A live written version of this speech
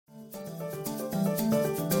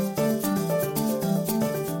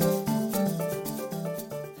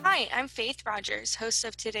I'm Faith Rogers, host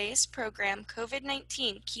of today's program,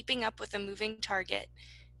 COVID-19, Keeping Up with a Moving Target.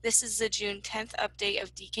 This is the June 10th update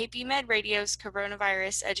of DKB Med Radio's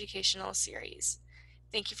Coronavirus Educational Series.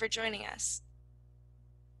 Thank you for joining us.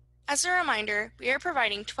 As a reminder, we are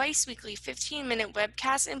providing twice weekly 15-minute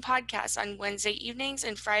webcasts and podcasts on Wednesday evenings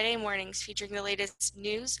and Friday mornings featuring the latest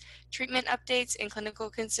news, treatment updates, and clinical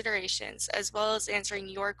considerations, as well as answering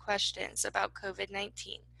your questions about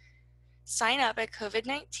COVID-19. Sign up at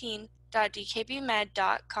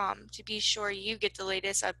covid19.dkbmed.com to be sure you get the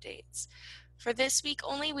latest updates. For this week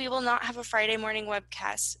only, we will not have a Friday morning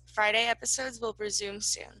webcast. Friday episodes will resume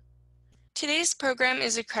soon. Today's program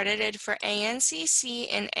is accredited for ANCC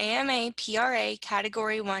and AMA PRA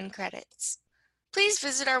Category 1 credits. Please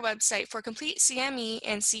visit our website for complete CME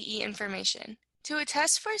and CE information. To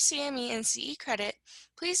attest for CME and CE credit,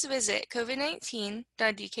 please visit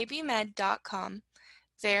covid19.dkbmed.com.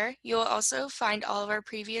 There, you will also find all of our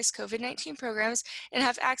previous COVID-19 programs and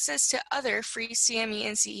have access to other free CME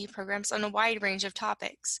and CE programs on a wide range of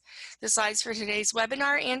topics. The slides for today's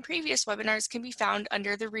webinar and previous webinars can be found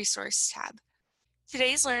under the Resource tab.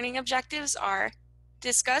 Today's learning objectives are: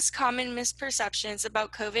 discuss common misperceptions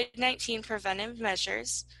about COVID-19 preventive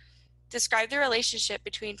measures, describe the relationship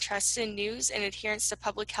between trust in news and adherence to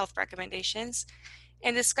public health recommendations,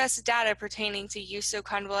 and discuss data pertaining to use of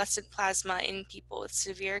convalescent plasma in people with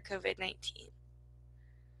severe COVID-19.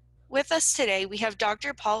 With us today, we have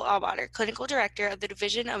Dr. Paul Auwaerter, Clinical Director of the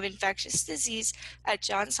Division of Infectious Disease at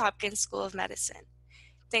Johns Hopkins School of Medicine.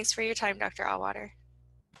 Thanks for your time, Dr. Auwaerter.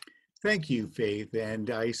 Thank you, Faith, and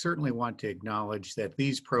I certainly want to acknowledge that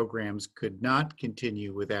these programs could not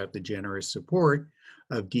continue without the generous support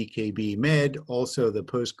of DKB Med, also the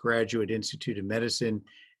Postgraduate Institute of Medicine,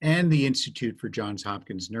 and the Institute for Johns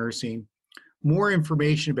Hopkins Nursing. More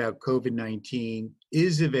information about COVID-19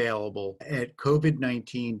 is available at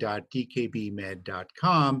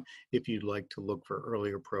covid19.dkbmed.com if you'd like to look for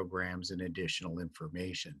earlier programs and additional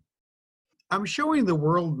information. I'm showing the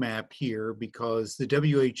world map here because the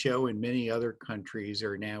WHO and many other countries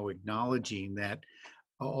are now acknowledging that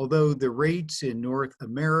although the rates in North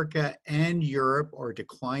America and Europe are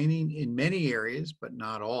declining in many areas, but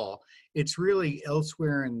not all, it's really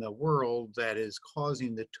elsewhere in the world that is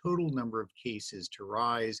causing the total number of cases to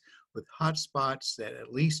rise, with hotspots that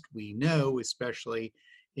at least we know, especially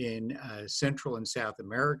in Central and South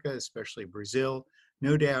America, especially Brazil,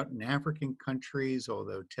 no doubt in African countries,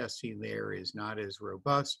 although testing there is not as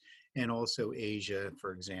robust, and also Asia,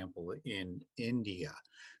 for example, in India.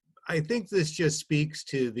 I think this just speaks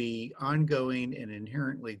to the ongoing and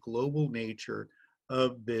inherently global nature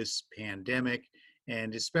of this pandemic,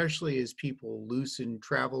 and especially as people loosen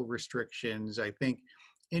travel restrictions, I think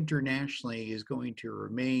internationally is going to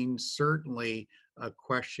remain certainly a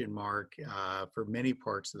question mark for many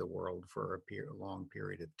parts of the world for a long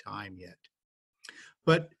period of time yet.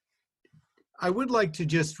 But I would like to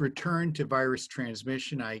just return to virus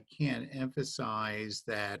transmission. I can't emphasize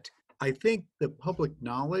that I think the public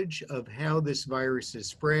knowledge of how this virus is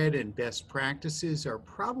spread and best practices are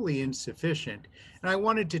probably insufficient. And I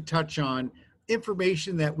wanted to touch on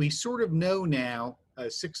information that we sort of know now,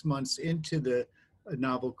 6 months into the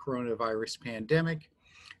novel coronavirus pandemic.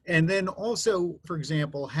 And then also, for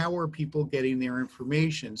example, how are people getting their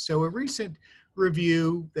information? So a recent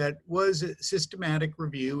review that was a systematic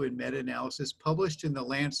review and meta-analysis published in The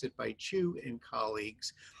Lancet by Chu and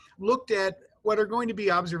colleagues looked at what are going to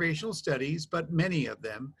be observational studies, but many of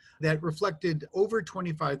them, that reflected over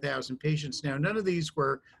 25,000 patients. Now, none of these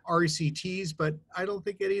were RCTs, but I don't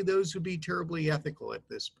think any of those would be terribly ethical at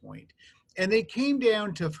this point. And they came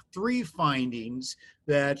down to 3 findings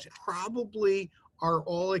that probably are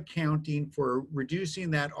all accounting for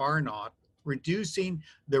reducing that R0, reducing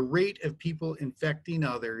the rate of people infecting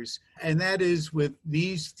others, and that is with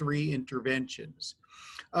these 3 interventions.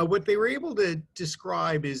 What they were able to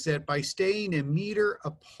describe is that by staying a meter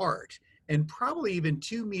apart, and probably even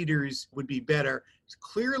 2 meters would be better, it's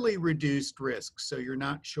clearly reduced risk. So you're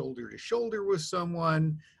not shoulder to shoulder with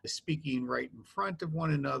someone, speaking right in front of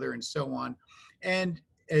one another, and so on. And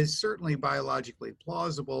as certainly biologically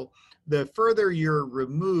plausible, the further you're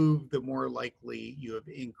removed, the more likely you have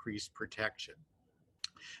increased protection.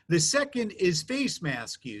 The second is face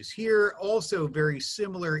mask use. Here also very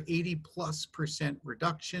similar 80+%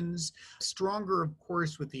 reductions, stronger of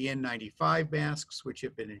course with the N95 masks, which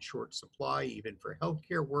have been in short supply even for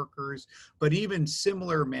healthcare workers, but even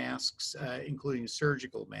similar masks, including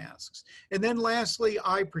surgical masks. And then lastly,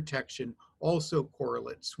 eye protection, also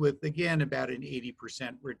correlates with, again, about an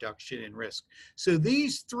 80% reduction in risk. So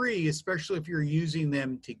these three, especially if you're using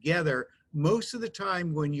them together, most of the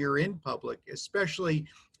time when you're in public, especially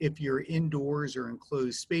if you're indoors or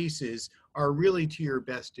enclosed spaces, are really to your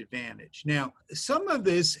best advantage. Now, some of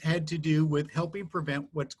this had to do with helping prevent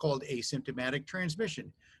what's called asymptomatic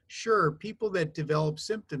transmission. Sure, people that develop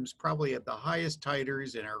symptoms probably have the highest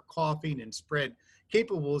titers and are coughing and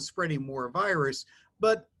capable of spreading more virus,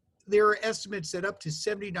 but there are estimates that up to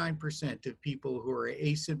 79% of people who are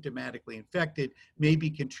asymptomatically infected may be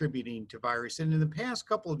contributing to virus. And in the past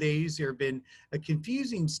couple of days, there have been a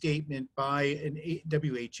confusing statement by an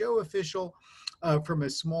WHO official from a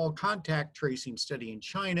small contact tracing study in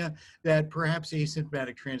China that perhaps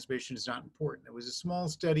asymptomatic transmission is not important. It was a small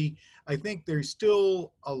study. I think there's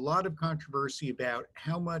still a lot of controversy about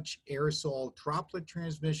how much aerosol droplet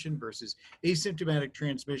transmission versus asymptomatic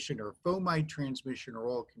transmission or fomite transmission are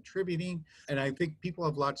all contributing. And I think people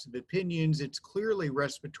have lots of opinions. It's clearly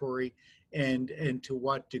respiratory and to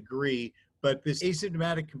what degree. But this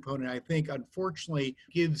asymptomatic component, I think, unfortunately,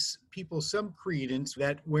 gives people some credence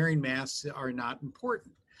that wearing masks are not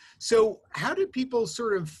important. So how do people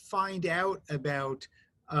sort of find out about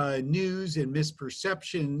news and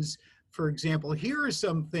misperceptions? For example, here are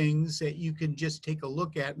some things that you can just take a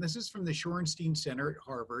look at. And this is from the Shorenstein Center at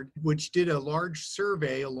Harvard, which did a large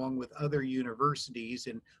survey along with other universities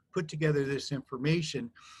and put together this information.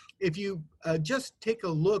 If you just take a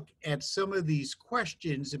look at some of these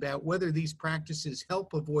questions about whether these practices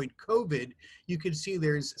help avoid COVID, you can see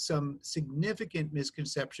there's some significant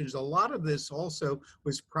misconceptions. A lot of this also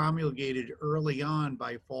was promulgated early on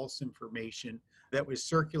by false information that was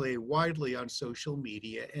circulated widely on social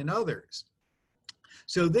media and others.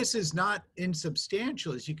 So this is not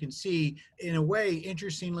insubstantial. As you can see, in a way,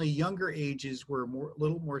 interestingly, younger ages were a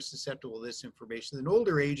little more susceptible to this information than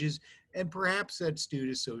older ages, and perhaps that's due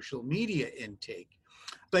to social media intake.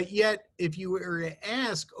 But yet, if you were to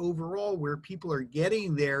ask overall where people are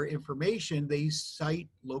getting their information, they cite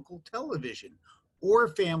local television or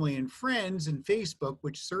family and friends and Facebook,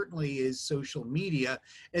 which certainly is social media.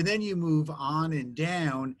 And then you move on and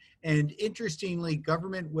down. And interestingly,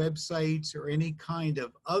 government websites or any kind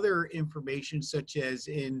of other information, such as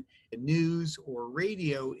in news or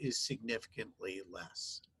radio, is significantly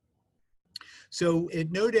less. So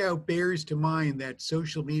it no doubt bears to mind that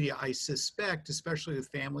social media, I suspect, especially with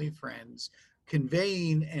family and friends,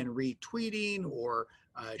 conveying and retweeting or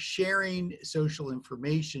sharing social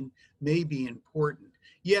information may be important.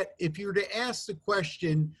 Yet, if you were to ask the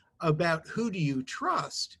question about who do you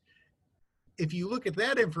trust, if you look at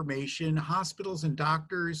that information, hospitals and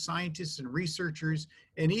doctors, scientists and researchers,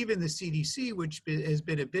 and even the CDC, which has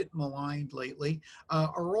been a bit maligned lately,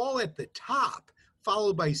 are all at the top,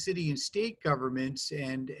 followed by city and state governments.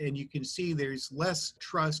 And you can see there's less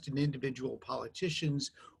trust in individual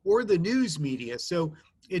politicians or the news media. So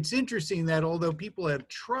it's interesting that although people have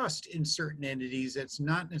trust in certain entities, that's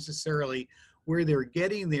not necessarily where they're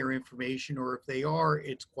getting their information, or if they are,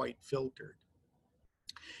 it's quite filtered.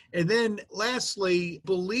 And then lastly,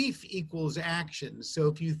 belief equals action. So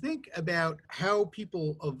if you think about how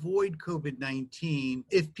people avoid COVID-19,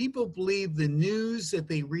 if people believe the news that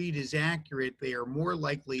they read is accurate, they are more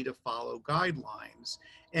likely to follow guidelines.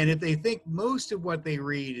 And if they think most of what they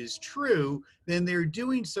read is true, then they're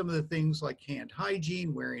doing some of the things like hand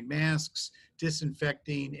hygiene, wearing masks,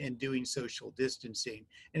 disinfecting, and doing social distancing.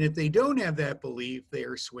 And if they don't have that belief, they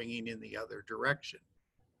are swinging in the other direction.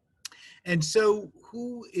 And so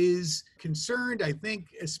who is concerned, I think,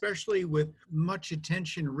 especially with much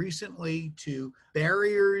attention recently to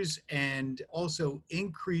barriers and also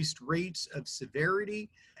increased rates of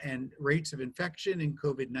severity and rates of infection in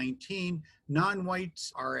COVID-19,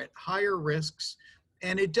 non-whites are at higher risks.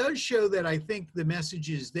 And it does show that I think the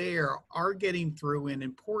messages there are getting through and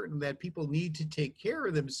important, that people need to take care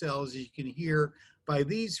of themselves, as you can hear by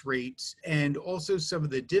these rates, and also some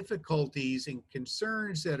of the difficulties and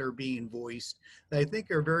concerns that are being voiced that I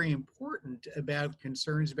think are very important about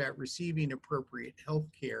concerns about receiving appropriate health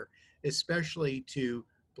care, especially to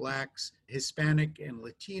Blacks, Hispanic, and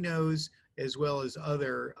Latinos, as well as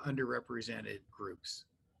other underrepresented groups.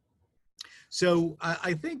 So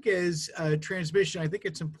I think as transmission, I think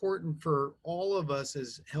it's important for all of us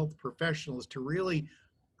as health professionals to really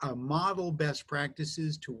model best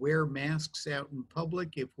practices, to wear masks out in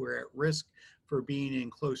public if we're at risk for being in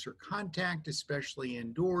closer contact, especially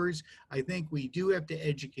indoors. I think we do have to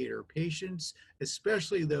educate our patients,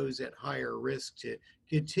 especially those at higher risk, to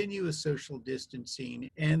continuous social distancing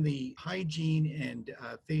and the hygiene and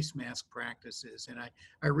face mask practices. And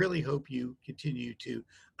I really hope you continue to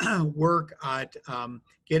work at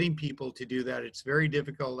getting people to do that. It's very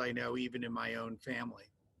difficult, I know, even in my own family.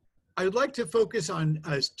 I would like to focus on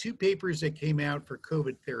two papers that came out for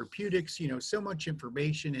COVID therapeutics. So much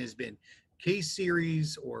information has been case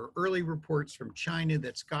series or early reports from China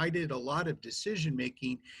that's guided a lot of decision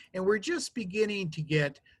making. And we're just beginning to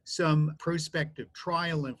get some prospective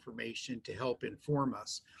trial information to help inform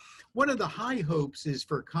us. One of the high hopes is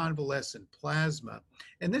for convalescent plasma.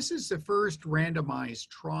 And this is the first randomized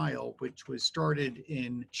trial, which was started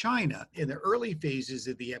in China in the early phases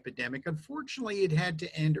of the epidemic. Unfortunately, it had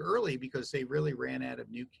to end early because they really ran out of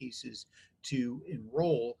new cases to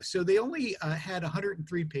enroll. So they only had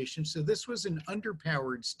 103 patients. So this was an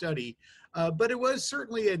underpowered study, but it was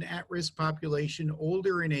certainly an at-risk population,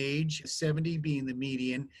 older in age, 70 being the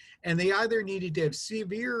median. And they either needed to have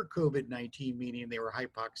severe COVID-19, meaning they were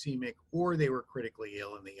hypoxemic, or they were critically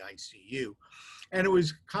ill in the ICU. And it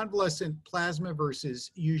was convalescent plasma versus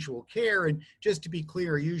usual care. And just to be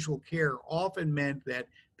clear, usual care often meant that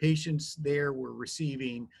patients there were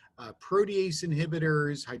receiving protease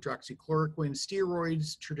inhibitors, hydroxychloroquine,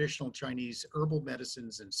 steroids, traditional Chinese herbal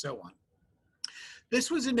medicines, and so on.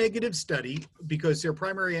 This was a negative study because their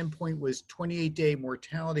primary endpoint was 28-day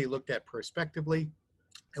mortality looked at prospectively.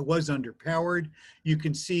 It was underpowered. You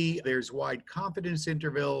can see there's wide confidence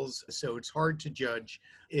intervals, so it's hard to judge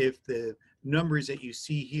if the numbers that you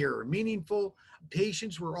see here are meaningful.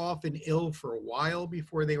 Patients were often ill for a while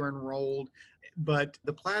before they were enrolled, but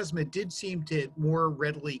the plasma did seem to more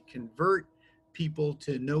readily convert people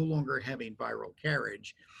to no longer having viral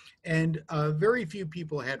carriage. And very few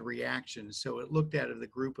people had reactions. So it looked at of the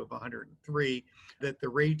group of 103 that the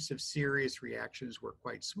rates of serious reactions were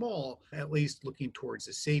quite small, at least looking towards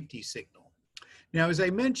a safety signal. Now, as I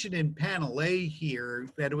mentioned in panel A here,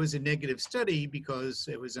 that it was a negative study because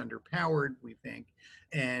it was underpowered, we think,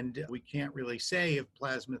 and we can't really say if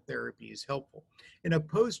plasma therapy is helpful. In a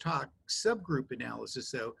post hoc subgroup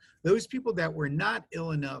analysis, though, those people that were not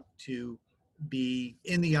ill enough to be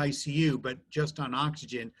in the ICU, but just on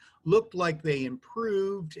oxygen, looked like they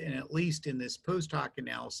improved, and at least in this post hoc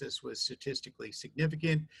analysis was statistically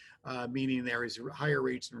significant, meaning there is higher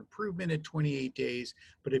rates of improvement at 28 days.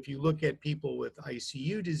 But if you look at people with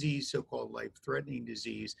ICU disease, so-called life-threatening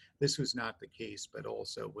disease, this was not the case, but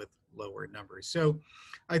also with lower numbers. So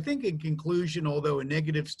I think in conclusion, although a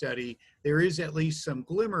negative study, there is at least some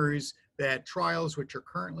glimmers that trials which are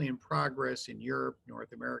currently in progress in Europe,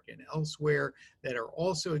 North America, and elsewhere that are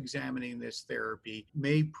also examining this therapy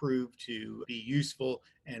may prove to be useful,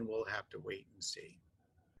 and we'll have to wait and see.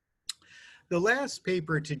 The last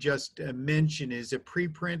paper to just mention is a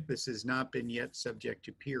preprint. This has not been yet subject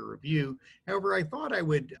to peer review. However, I thought I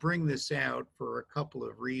would bring this out for a couple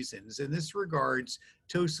of reasons. And this regards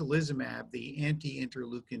tocilizumab, the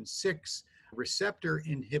anti-interleukin 6 receptor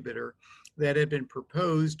inhibitor that had been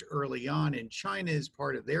proposed early on in China as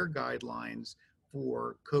part of their guidelines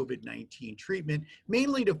for COVID-19 treatment,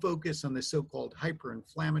 mainly to focus on the so-called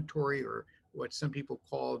hyperinflammatory, or what some people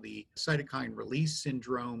call the cytokine release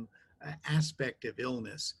syndrome aspect of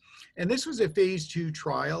illness. And this was a phase 2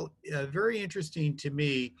 trial, very interesting to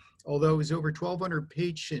me, although it was over 1,200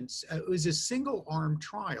 patients. It was a single arm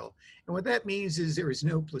trial. And what that means is there is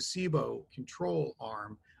no placebo control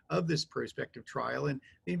arm of this prospective trial. And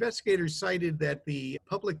the investigators cited that the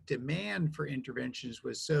public demand for interventions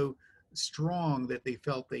was so strong that they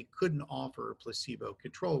felt they couldn't offer a placebo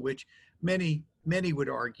control, which many would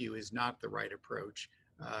argue is not the right approach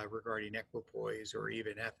regarding equipoise or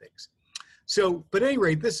even ethics. So, but at any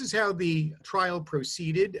rate, this is how the trial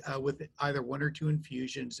proceeded with either 1 or 2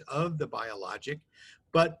 infusions of the biologic.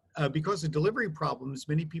 But because of delivery problems,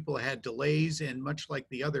 many people had delays, and much like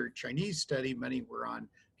the other Chinese study, many were on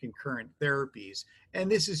concurrent therapies.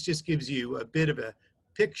 And this just gives you a bit of a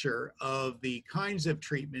picture of the kinds of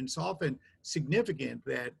treatments, often significant,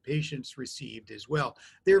 that patients received as well.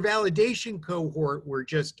 Their validation cohort were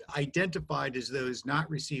just identified as those not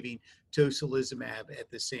receiving tocilizumab at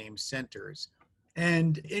the same centers.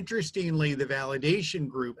 And interestingly, the validation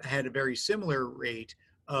group had a very similar rate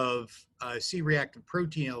of C-reactive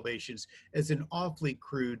protein elevations as an awfully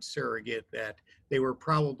crude surrogate that they were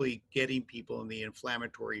probably getting people in the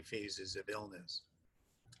inflammatory phases of illness.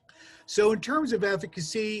 So in terms of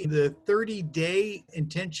efficacy, the 30-day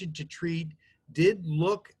intention to treat did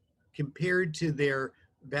look, compared to their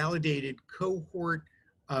validated cohort,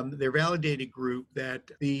 their validated group, that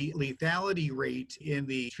the lethality rate in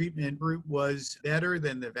the treatment group was better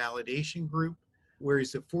than the validation group,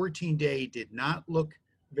 whereas the 14-day did not look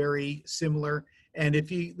very similar. And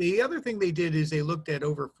the other thing they did is they looked at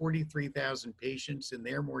over 43,000 patients and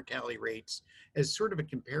their mortality rates as sort of a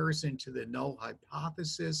comparison to the null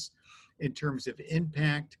hypothesis in terms of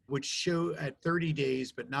impact, which show at 30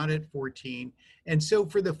 days, but not at 14. And so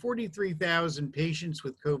for the 43,000 patients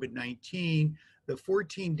with COVID-19, the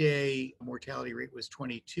 14-day mortality rate was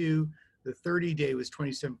 22, the 30-day was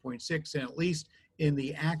 27.6, and at least in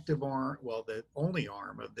the active arm, well, the only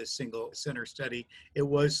arm of this single center study, it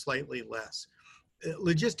was slightly less.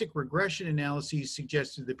 Logistic regression analyses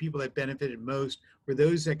suggested the people that benefited most were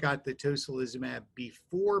those that got the tocilizumab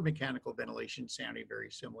before mechanical ventilation, sounding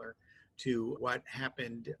very similar to what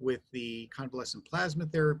happened with the convalescent plasma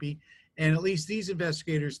therapy. And at least these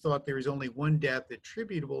investigators thought there was only one death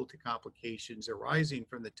attributable to complications arising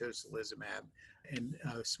from the tocilizumab, and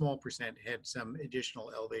a small percent had some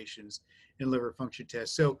additional elevations in liver function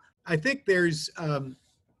tests. So I think there's an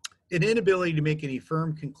inability to make any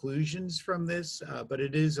firm conclusions from this, but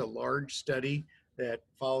it is a large study that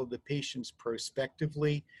followed the patients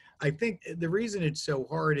prospectively. I think the reason it's so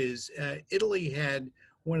hard is Italy had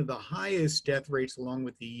one of the highest death rates along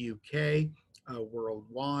with the UK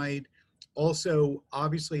worldwide. Also,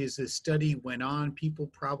 obviously, as this study went on, people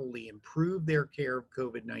probably improved their care of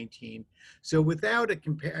COVID-19. So without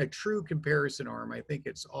a true comparison arm, I think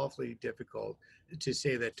it's awfully difficult to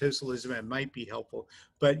say that tocilizumab might be helpful.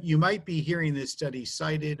 But you might be hearing this study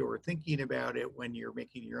cited or thinking about it when you're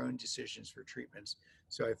making your own decisions for treatments.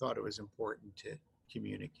 So I thought it was important to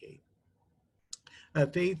communicate.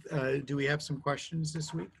 Faith, do we have some questions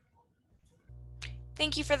this week?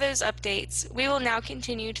 Thank you for those updates. We will now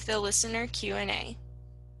continue to the listener Q&A.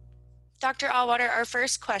 Dr. Allwater, our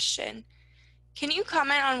first question. Can you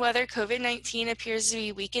comment on whether COVID-19 appears to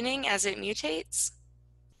be weakening as it mutates?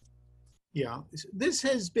 Yeah, this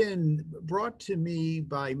has been brought to me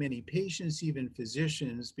by many patients, even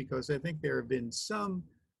physicians, because I think there have been some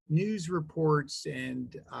news reports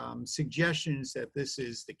and suggestions that this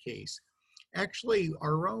is the case. Actually,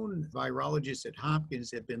 our own virologists at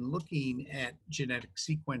Hopkins have been looking at genetic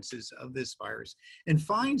sequences of this virus and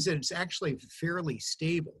finds that it's actually fairly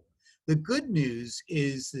stable. The good news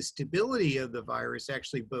is the stability of the virus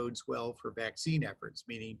actually bodes well for vaccine efforts,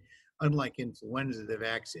 meaning unlike influenza,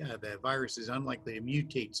 the virus is unlikely to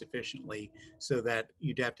mutate sufficiently so that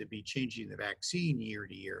you'd have to be changing the vaccine year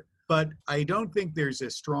to year. But I don't think there's a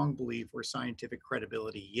strong belief or scientific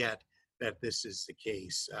credibility yet that this is the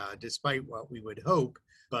case, despite what we would hope,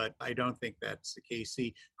 but I don't think that's the case.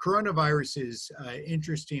 The coronaviruses,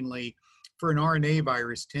 interestingly, for an RNA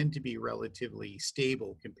virus, tend to be relatively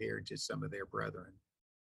stable compared to some of their brethren.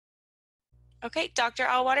 Okay, Dr.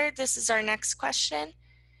 Allwater, this is our next question.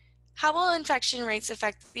 How will infection rates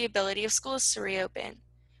affect the ability of schools to reopen?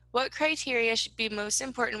 What criteria should be most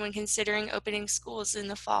important when considering opening schools in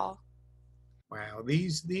the fall? Wow,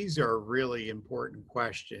 these are really important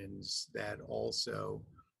questions that also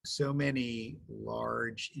so many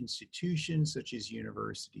large institutions such as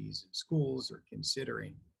universities and schools are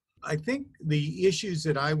considering. I think the issues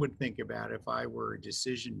that I would think about if I were a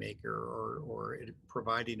decision maker or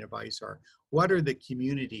providing advice are, what are the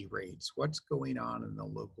community rates? What's going on in the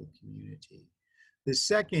local community? The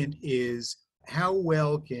second is, how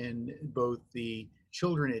well can both the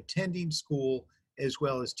children attending school as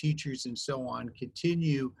well as teachers and so on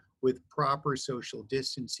continue with proper social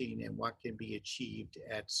distancing and what can be achieved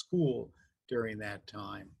at school during that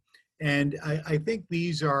time? And I think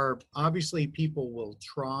these are, obviously people will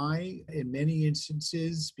try in many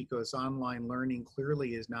instances because online learning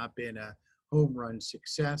clearly has not been a home run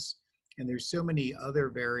success. And there's so many other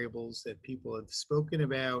variables that people have spoken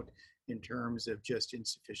about in terms of just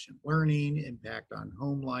insufficient learning, impact on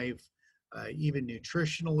home life, even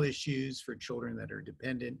nutritional issues for children that are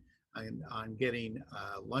dependent on getting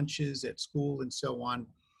lunches at school and so on.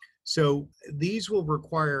 So these will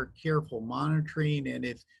require careful monitoring, and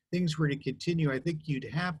if things were to continue, I think you'd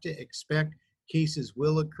have to expect cases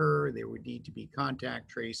will occur. There would need to be contact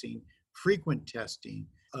tracing, frequent testing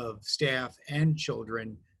of staff and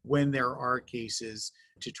children when there are cases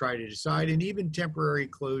to try to decide, and even temporary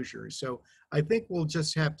closures. So I think we'll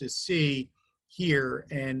just have to see here,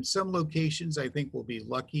 and some locations I think will be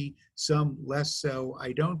lucky, some less so.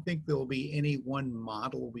 I don't think there will be any one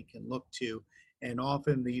model we can look to, and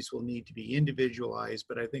often these will need to be individualized,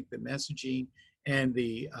 but I think the messaging and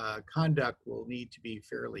the conduct will need to be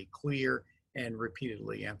fairly clear and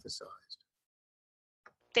repeatedly emphasized.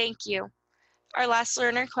 Thank you. Our last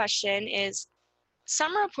learner question is,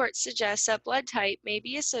 some reports suggest that blood type may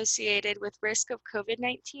be associated with risk of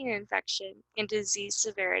COVID-19 infection and disease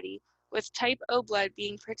severity, with type O blood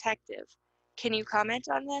being protective. Can you comment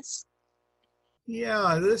on this?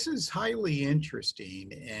 Yeah, this is highly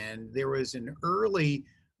interesting. And there was an early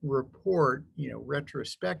report,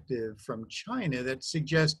 retrospective from China that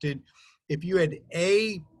suggested if you had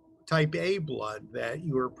type A blood, that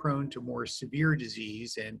you were prone to more severe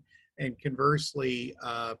disease, and conversely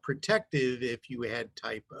protective if you had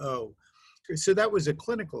type O. So that was a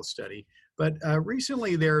clinical study. But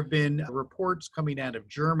recently there have been reports coming out of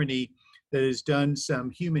Germany that has done some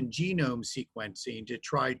human genome sequencing to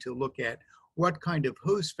try to look at what kind of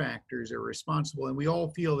host factors are responsible. And we all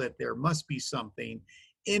feel that there must be something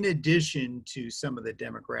in addition to some of the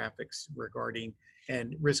demographics regarding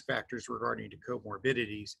and risk factors regarding to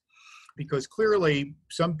comorbidities, because clearly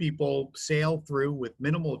some people sail through with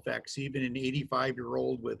minimal effects. Even an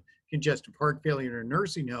 85-year-old with congestive heart failure in a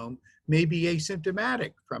nursing home may be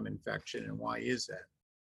asymptomatic from infection. And why is that?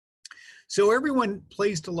 So everyone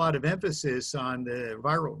placed a lot of emphasis on the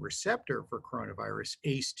viral receptor for coronavirus,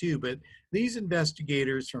 ACE2, but these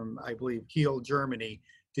investigators from, I believe, Kiel, Germany,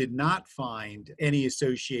 did not find any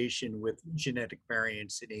association with genetic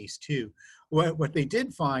variants in ACE2. What they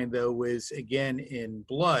did find, though, was again in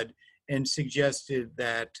blood, and suggested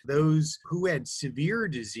that those who had severe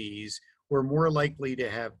disease were more likely to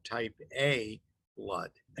have type A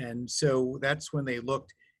blood. And so that's when they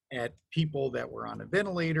looked at people that were on a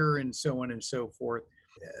ventilator and so on and so forth.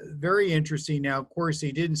 Very interesting. Now, of course,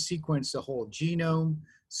 they didn't sequence the whole genome,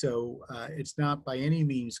 so it's not by any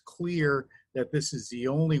means clear that this is the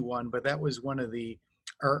only one, but that was one of the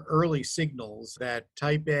our early signals that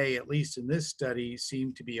type A, at least in this study,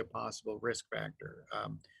 seemed to be a possible risk factor.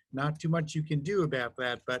 Not too much you can do about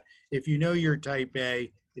that, but if you know you're type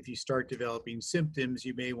A, if you start developing symptoms,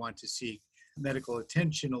 you may want to seek medical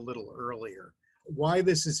attention a little earlier. Why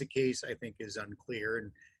this is the case, I think, is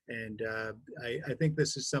unclear. And I think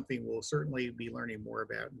this is something we'll certainly be learning more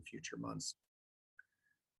about in future months.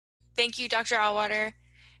 Thank you, Dr. Allwater.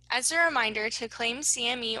 As a reminder, to claim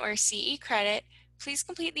CME or CE credit, please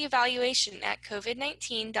complete the evaluation at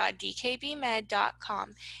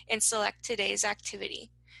covid19.dkbmed.com and select today's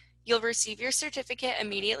activity. You'll receive your certificate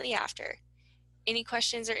immediately after. Any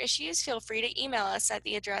questions or issues, feel free to email us at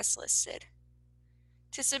the address listed.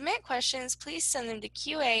 To submit questions, please send them to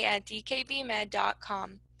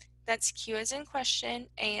qa@dkbmed.com. That's Q as in question,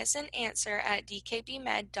 A as in answer at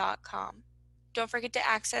dkbmed.com. Don't forget to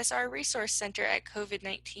access our resource center at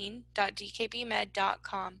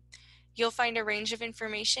covid19.dkbmed.com. You'll find a range of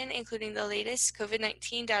information, including the latest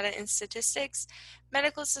COVID-19 data and statistics,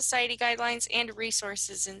 medical society guidelines, and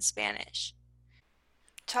resources in Spanish.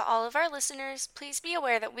 To all of our listeners, please be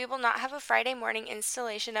aware that we will not have a Friday morning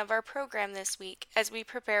installation of our program this week as we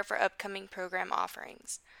prepare for upcoming program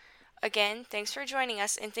offerings. Again, thanks for joining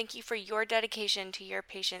us, and thank you for your dedication to your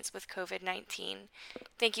patients with COVID-19.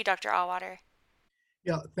 Thank you, Dr. Allwater.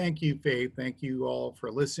 Yeah, thank you, Faith. Thank you all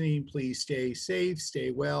for listening. Please stay safe, stay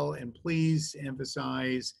well, and please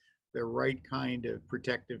emphasize the right kind of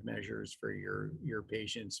protective measures for your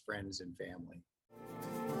patients, friends, and family.